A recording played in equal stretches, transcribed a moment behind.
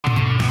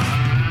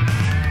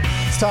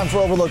Time for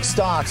Overlooked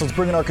Stocks. Let's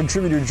bring in our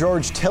contributor,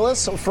 George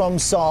Tillis from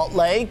Salt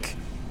Lake,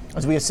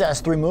 as we assess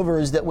three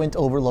movers that went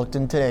overlooked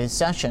in today's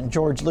session.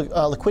 George,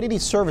 Liquidity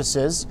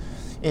Services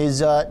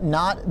is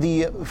not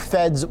the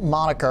Fed's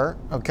moniker,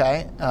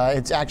 okay?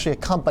 It's actually a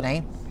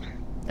company.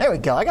 There we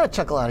go. I got a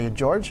chuckle out of you,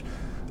 George.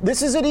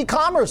 This is an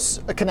e-commerce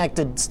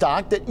connected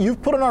stock that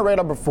you've put on our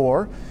radar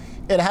before.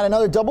 It had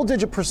another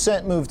double-digit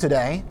 % move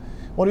today.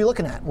 What are you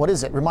looking at? What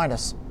is it? Remind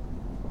us.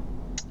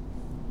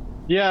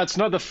 Yeah, it's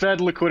not the Fed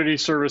Liquidity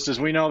Services.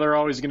 We know they're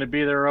always going to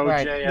be there, OJ.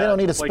 Right. They don't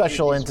need a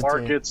special entity.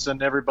 Markets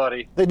and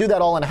everybody. They do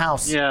that all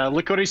in-house. Yeah,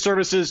 Liquidity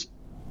Services.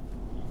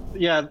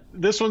 Yeah,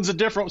 this one's a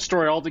different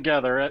story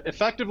altogether.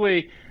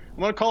 Effectively, I'm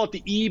going to call it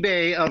the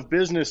eBay of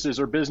businesses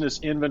or business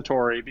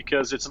inventory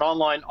because it's an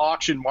online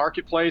auction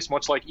marketplace,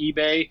 much like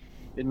eBay.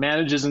 It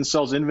manages and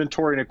sells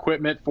inventory and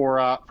equipment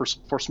for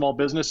small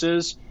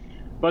businesses.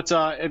 But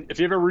if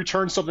you ever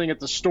return something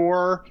at the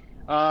store,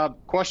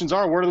 questions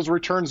are, where do those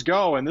returns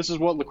go? And this is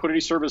what Liquidity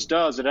Service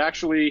does. It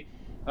actually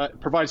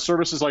provides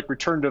services like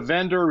return to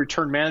vendor,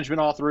 return management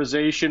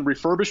authorization,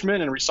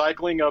 refurbishment and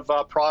recycling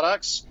of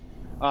products,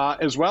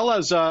 as well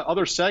as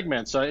other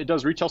segments. It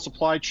does retail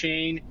supply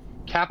chain,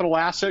 capital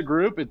asset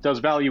group. It does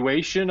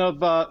valuation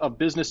of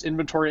business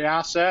inventory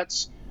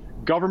assets,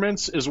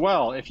 governments as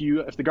well. If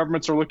the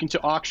governments are looking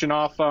to auction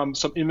off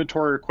some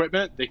inventory or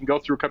equipment, they can go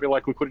through a company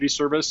like Liquidity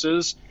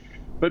Services.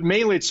 But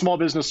mainly it's small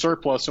business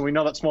surplus, and we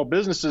know that small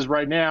businesses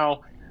right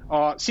now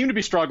seem to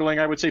be struggling.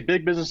 I would say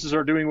big businesses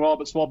are doing well,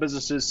 but small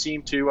businesses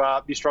seem to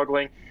be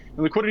struggling. And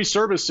Liquidity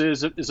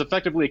Services is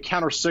effectively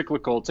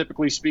counter-cyclical.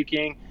 Typically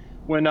speaking,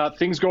 when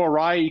things go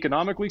awry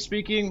economically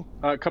speaking,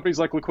 companies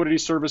like Liquidity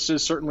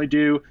Services certainly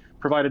do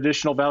provide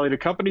additional value to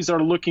companies that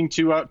are looking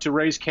to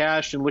raise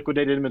cash and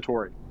liquidate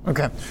inventory.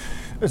 Okay.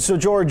 So,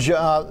 George,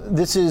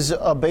 this is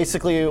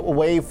basically a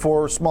way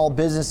for small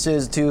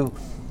businesses to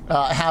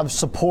have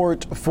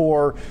support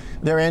for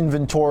their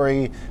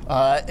inventory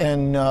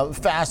in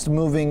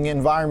fast-moving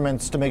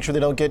environments to make sure they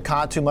don't get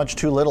caught too much,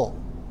 too little.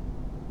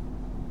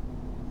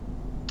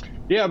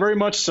 Yeah, very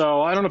much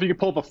so. I don't know if you can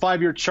pull up a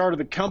 5-year chart of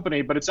the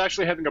company, but it's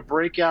actually having a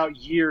breakout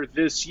year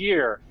this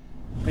year.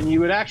 And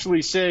you would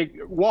actually say,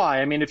 why?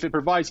 I mean, if it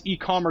provides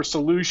e-commerce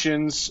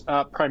solutions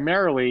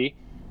primarily,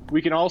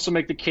 we can also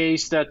make the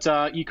case that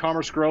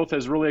e-commerce growth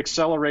has really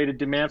accelerated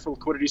demand for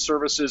liquidity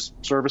services.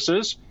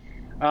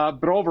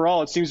 But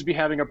overall, it seems to be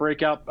having a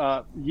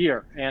breakout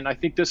year. And I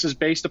think this is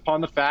based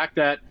upon the fact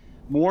that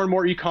more and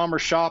more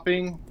e-commerce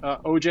shopping,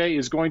 OJ,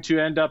 is going to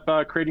end up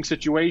creating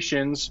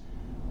situations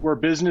where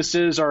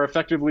businesses are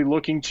effectively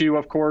looking to,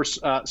 of course,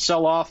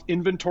 sell off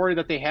inventory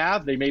that they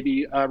have. They may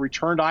be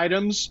returned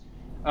items,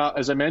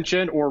 as I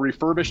mentioned, or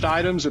refurbished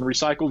items and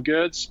recycled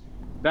goods.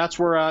 That's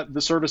where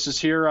the services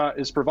here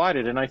is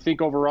provided. And I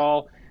think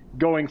overall,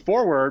 going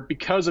forward,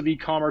 because of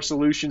e-commerce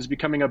solutions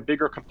becoming a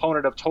bigger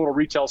component of total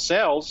retail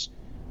sales,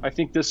 I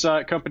think this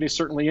company is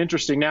certainly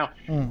interesting. Now,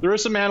 there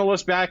is some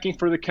analyst backing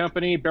for the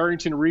company.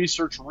 Barrington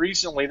Research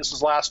recently, this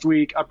was last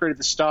week, upgraded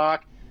the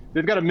stock.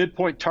 They've got a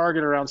midpoint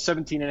target around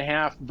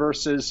 17.5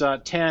 versus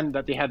 10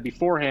 that they had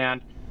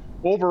beforehand.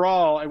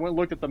 Overall, I went and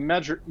looked at the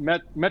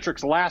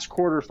metrics last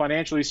quarter,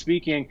 financially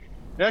speaking.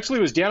 It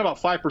actually was down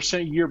about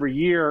 5% year over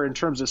year in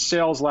terms of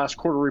sales last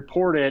quarter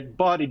reported,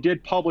 but it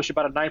did publish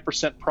about a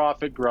 9%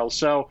 profit growth.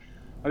 So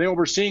I think what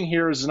we're seeing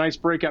here is a nice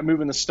breakout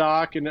move in the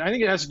stock, and I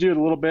think it has to do a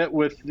little bit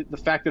with the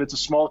fact that it's a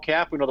small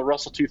cap. We know the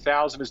Russell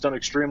 2000 has done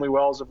extremely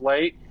well as of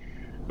late.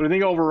 But I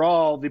think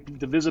overall, the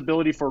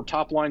visibility for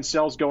top-line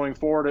sales going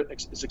forward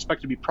is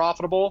expected to be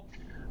profitable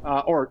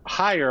or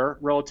higher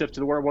relative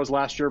to where it was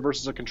last year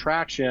versus a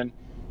contraction.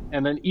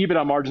 And then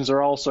EBITDA margins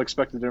are also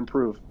expected to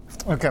improve.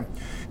 Okay.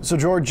 So,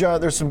 George,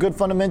 there's some good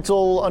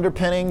fundamental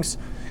underpinnings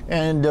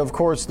and, of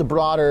course, the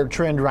broader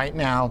trend right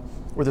now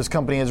where this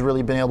company has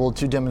really been able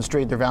to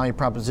demonstrate their value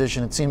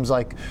proposition. It seems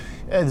like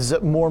as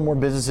more and more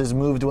businesses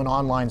move to an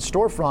online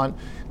storefront,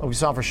 like we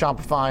saw for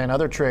Shopify and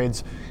other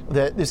trades,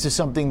 that this is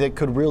something that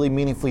could really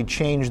meaningfully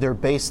change their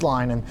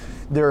baseline and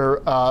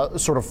their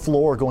sort of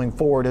floor going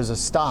forward as a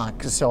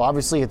stock. So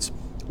obviously it's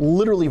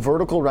literally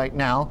vertical right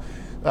now.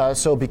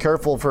 So be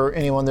careful for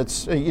anyone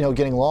that's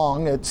getting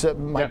long. It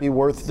might be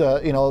worth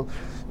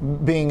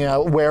being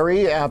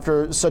wary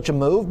after such a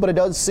move. But it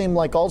does seem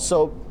like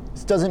also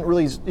it doesn't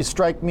really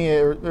strike me,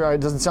 or it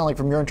doesn't sound like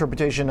from your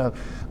interpretation, an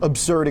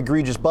absurd,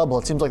 egregious bubble.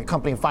 It seems like the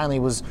company finally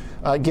was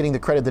getting the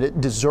credit that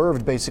it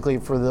deserved, basically,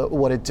 for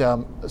what it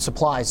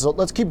supplies. So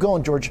let's keep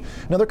going, George.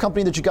 Another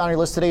company that you got on your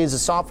list today is a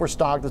software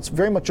stock that's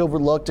very much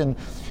overlooked in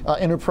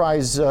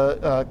enterprise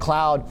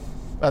cloud.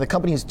 The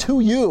company is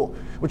 2U,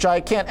 which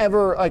I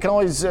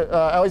always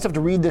have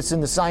to read this in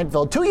the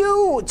Seinfeld.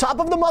 2U, top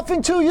of the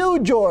muffin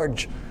 2U,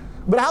 George.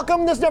 But how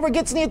come this never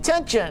gets any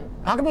attention?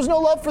 How come there's no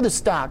love for this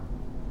stock?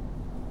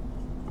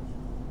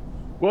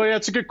 Well, yeah,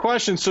 it's a good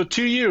question. So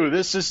 2U,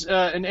 this is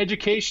an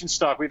education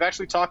stock. We've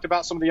actually talked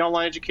about some of the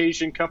online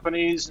education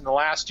companies in the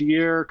last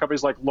year,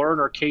 companies like Learn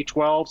or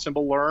K-12,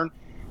 symbol Learn.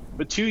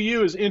 But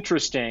 2U is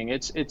interesting.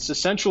 It's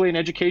essentially an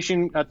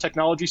education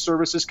technology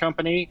services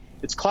company.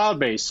 It's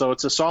cloud-based, so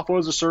it's a software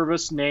as a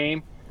service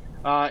name.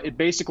 It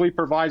basically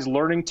provides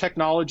learning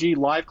technology,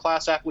 live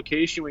class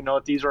application. We know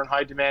that these are in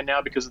high demand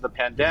now because of the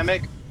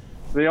pandemic.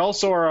 They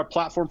also are a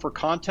platform for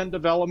content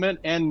development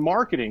and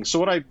marketing. So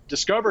what I've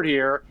discovered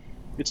here,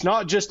 it's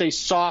not just a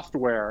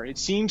software. It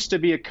seems to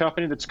be a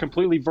company that's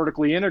completely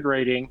vertically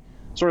integrating,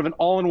 sort of an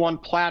all-in-one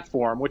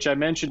platform, which I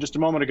mentioned just a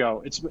moment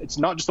ago. It's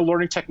not just a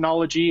learning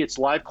technology, it's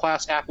live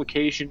class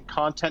application,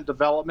 content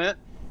development,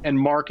 and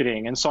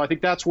marketing. And so I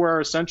think that's where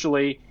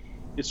essentially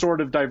it sort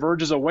of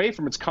diverges away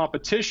from its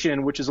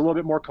competition, which is a little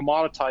bit more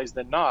commoditized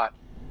than not.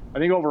 I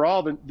think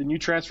overall, the new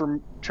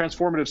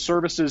transformative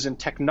services and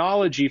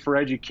technology for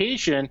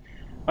education,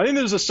 I think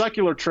there's a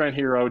secular trend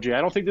here, OJ.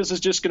 I don't think this is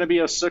just going to be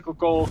a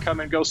cyclical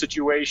come and go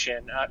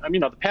situation. I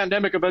mean, the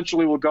pandemic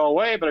eventually will go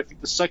away, but I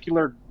think the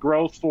secular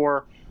growth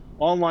for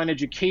online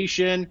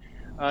education,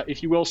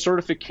 if you will,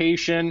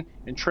 certification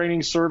and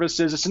training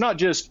services, it's not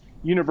just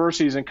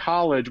universities and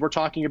college. We're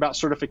talking about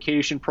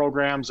certification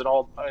programs and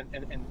all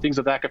and things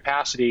of that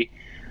capacity.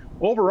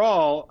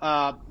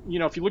 Overall,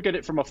 if you look at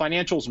it from a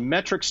financials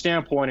metric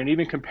standpoint and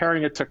even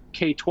comparing it to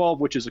K-12,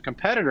 which is a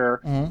competitor,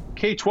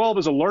 K-12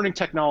 is a learning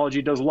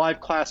technology, does live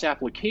class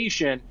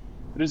application,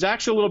 but is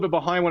actually a little bit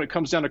behind when it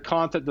comes down to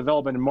content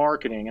development and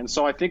marketing. And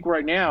so I think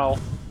right now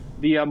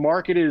the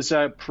market is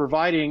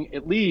providing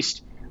at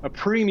least a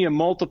premium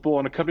multiple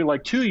in a company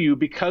like 2U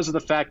because of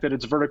the fact that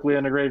it's vertically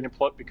integrated and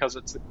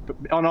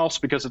also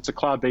because it's a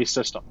cloud-based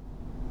system.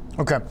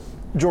 Okay.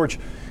 George,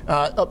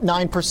 up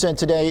 9%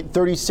 today,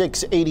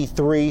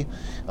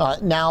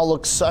 36.83. Now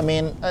looks, I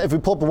mean, if we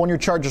pull up a one-year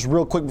chart just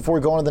real quick before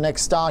we go on to the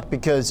next stock,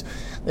 because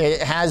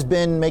it has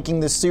been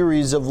making this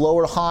series of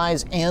lower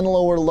highs and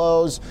lower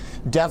lows,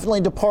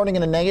 definitely departing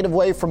in a negative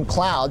way from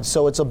cloud.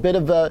 So it's a bit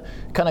of a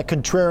kind of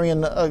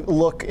contrarian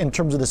look in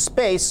terms of the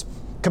space.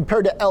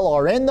 Compared to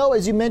LRN, though,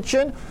 as you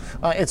mentioned,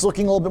 it's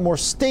looking a little bit more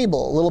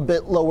stable, a little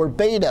bit lower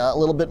beta, a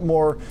little bit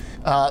more,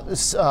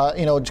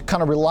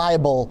 kind of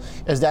reliable,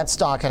 as that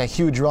stock had a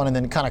huge run and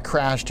then kind of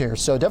crashed here.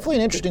 So definitely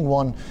an interesting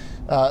one.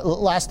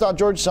 Last thought,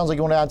 George, sounds like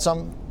you want to add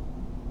something?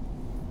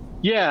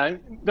 Yeah,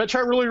 that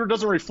chart really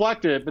doesn't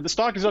reflect it, but the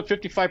stock is up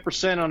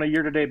 55% on a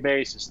year-to-date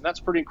basis, and that's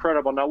pretty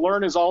incredible. Now,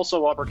 Learn is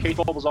also up, or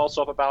K-12 is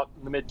also up about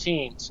in the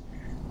mid-teens.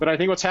 But I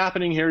think what's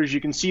happening here is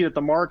you can see that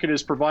the market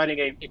is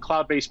providing a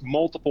cloud-based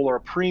multiple or a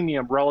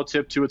premium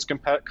relative to its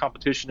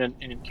competition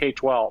in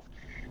K-12.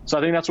 So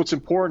I think that's what's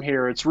important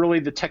here. It's really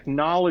the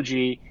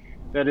technology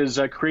that is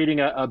creating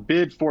a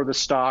bid for the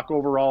stock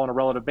overall on a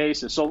relative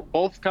basis. So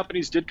both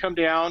companies did come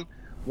down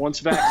once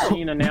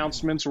vaccine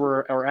announcements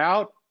are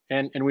out,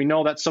 and we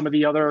know that some of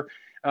the other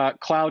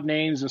cloud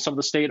names and some of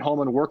the stay-at-home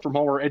and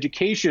work-from-home or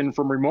education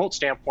from remote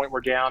standpoint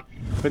were down,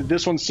 but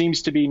this one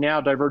seems to be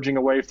now diverging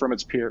away from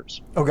its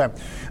peers. Okay.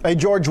 Hey,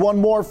 George, one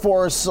more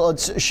for us.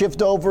 Let's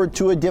shift over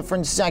to a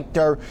different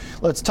sector.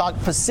 Let's talk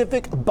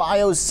Pacific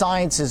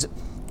Biosciences,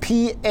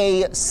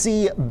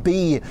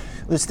 PACB.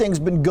 This thing's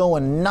been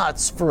going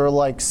nuts for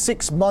like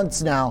 6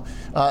 months now,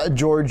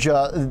 George.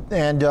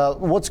 And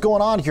what's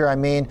going on here? I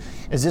mean,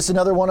 is this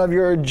another one of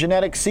your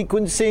genetic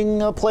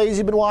sequencing plays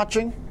you've been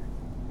watching?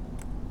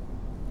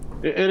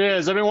 It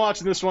is. I've been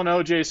watching this one,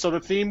 OJ. So the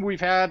theme we've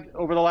had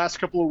over the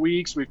last couple of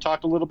weeks, we've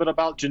talked a little bit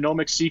about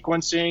genomic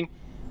sequencing.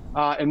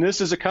 And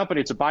this is a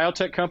company, it's a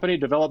biotech company,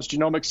 develops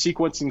genomic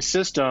sequencing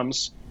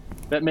systems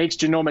that makes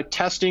genomic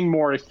testing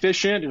more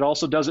efficient. It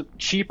also does it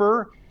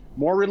cheaper,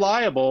 more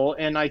reliable.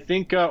 And I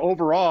think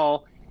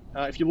overall,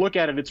 if you look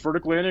at it, it's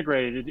vertically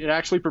integrated. It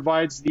actually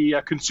provides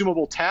the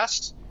consumable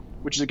test,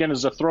 which is, again,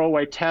 is a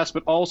throwaway test,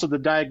 but also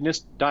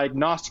the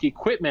diagnostic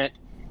equipment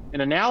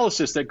and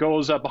analysis that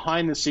goes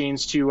behind the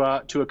scenes to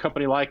a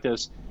company like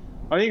this.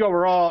 I think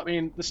overall, I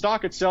mean, the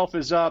stock itself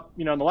is up,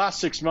 in the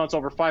last 6 months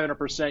over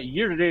 500%.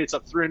 Year to date, it's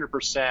up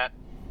 300%.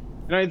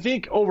 And I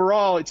think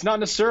overall, it's not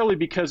necessarily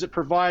because it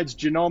provides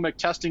genomic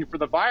testing for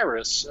the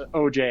virus,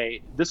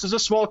 OJ. This is a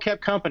small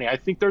cap company. I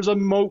think there's a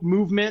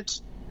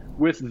movement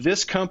with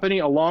this company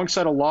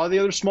alongside a lot of the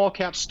other small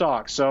cap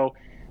stocks. So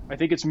I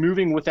think it's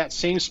moving with that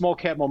same small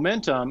cap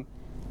momentum.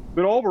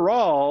 But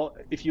overall,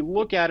 if you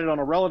look at it on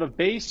a relative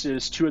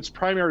basis to its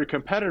primary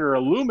competitor,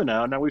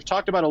 Illumina, now we've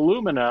talked about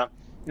Illumina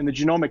in the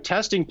genomic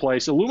testing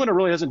place. Illumina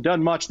really hasn't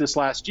done much this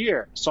last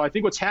year. So I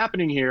think what's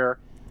happening here,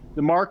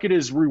 the market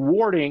is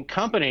rewarding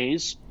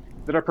companies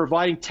that are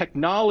providing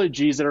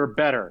technologies that are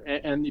better.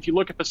 And if you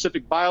look at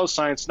Pacific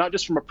Bioscience, not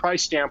just from a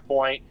price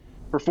standpoint,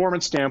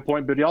 performance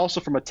standpoint, but also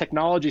from a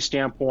technology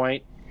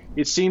standpoint,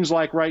 it seems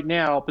like right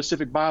now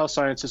Pacific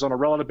Bioscience is on a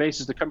relative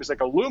basis to companies like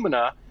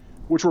Illumina,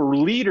 which were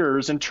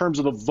leaders in terms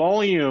of the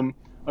volume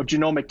of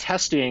genomic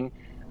testing.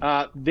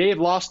 They have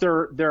lost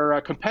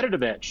their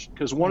competitive edge,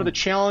 because one of the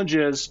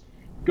challenges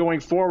going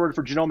forward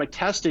for genomic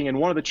testing, and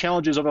one of the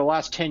challenges over the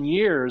last 10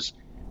 years,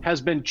 has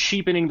been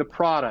cheapening the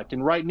product.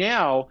 And right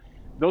now,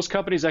 those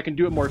companies that can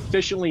do it more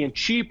efficiently and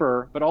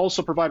cheaper, but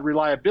also provide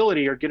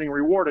reliability, are getting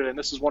rewarded, and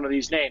this is one of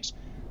these names.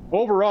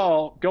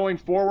 Overall, going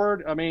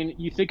forward, I mean,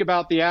 you think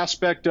about the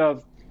aspect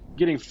of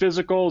getting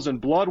physicals and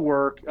blood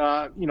work,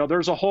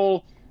 there's a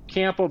whole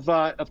camp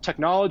of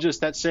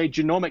technologists that say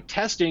genomic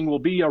testing will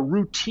be a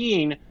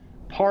routine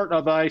part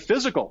of a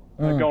physical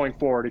going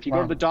forward. If you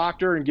go to the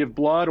doctor and give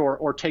blood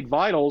or take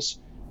vitals,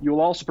 you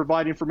will also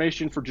provide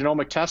information for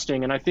genomic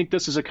testing. And I think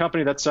this is a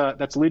company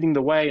that's leading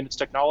the way in its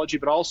technology,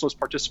 but also is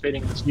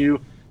participating in this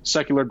new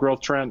secular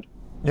growth trend.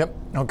 Yep.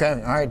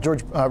 Okay. All right,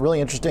 George. Really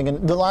interesting.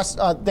 And the last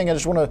thing I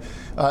just want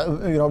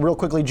to, real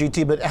quickly,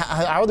 GT. But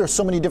how are there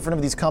so many different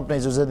of these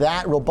companies? Is it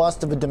that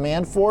robust of a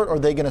demand for it, or are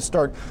they going to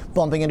start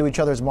bumping into each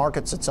other's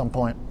markets at some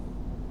point?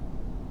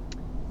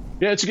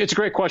 Yeah, it's a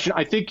great question.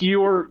 I think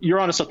you're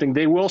onto something.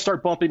 They will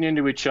start bumping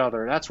into each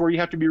other. That's where you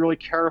have to be really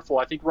careful.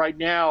 I think right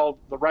now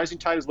the rising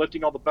tide is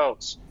lifting all the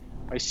boats.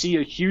 I see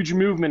a huge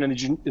movement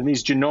in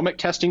these genomic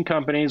testing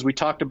companies. We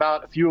talked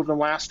about a few of them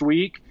last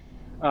week.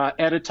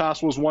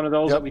 Editas was one of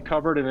those that we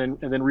covered and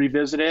then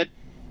revisited.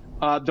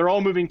 They're all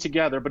moving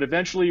together, but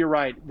eventually you're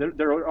right.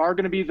 There are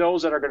going to be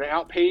those that are going to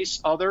outpace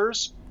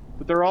others,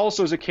 but there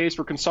also is a case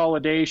for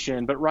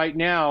consolidation. But right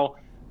now,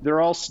 they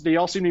all seem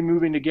to be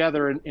moving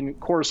together in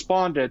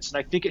correspondence, and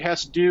I think it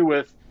has to do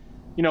with,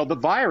 the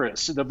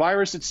virus. The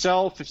virus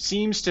itself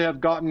seems to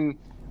have gotten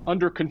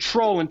under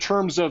control in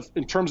terms of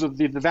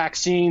the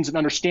vaccines and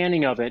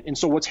understanding of it. And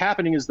so what's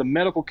happening is the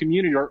medical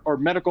community or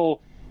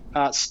medical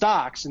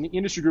stocks in the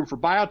industry group for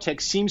biotech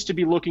seems to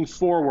be looking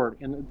forward,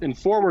 and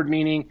forward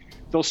meaning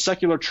those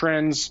secular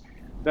trends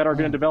that are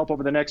going to develop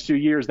over the next few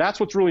years. That's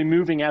what's really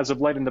moving as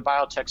of late in the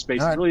biotech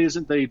space. It really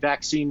isn't the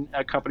vaccine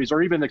companies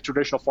or even the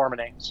traditional pharma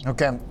names.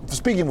 Okay.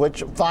 Speaking of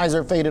which,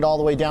 Pfizer faded all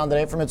the way down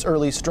today from its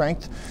early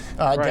strength,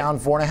 down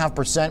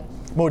 4.5%.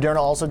 Moderna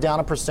also down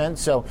 1%,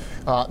 so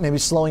maybe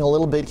slowing a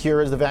little bit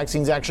here as the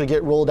vaccines actually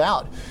get rolled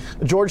out.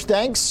 George,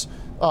 thanks.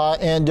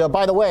 And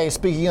by the way,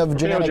 speaking of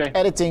genetic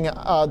editing,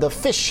 the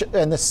fish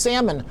and the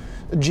salmon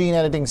gene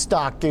editing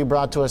stock you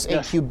brought to us,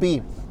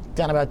 AQB,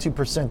 down about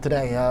 2%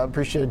 today.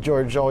 Appreciate it,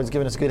 George, always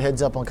giving us a good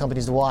heads up on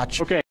companies to watch.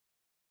 Okay.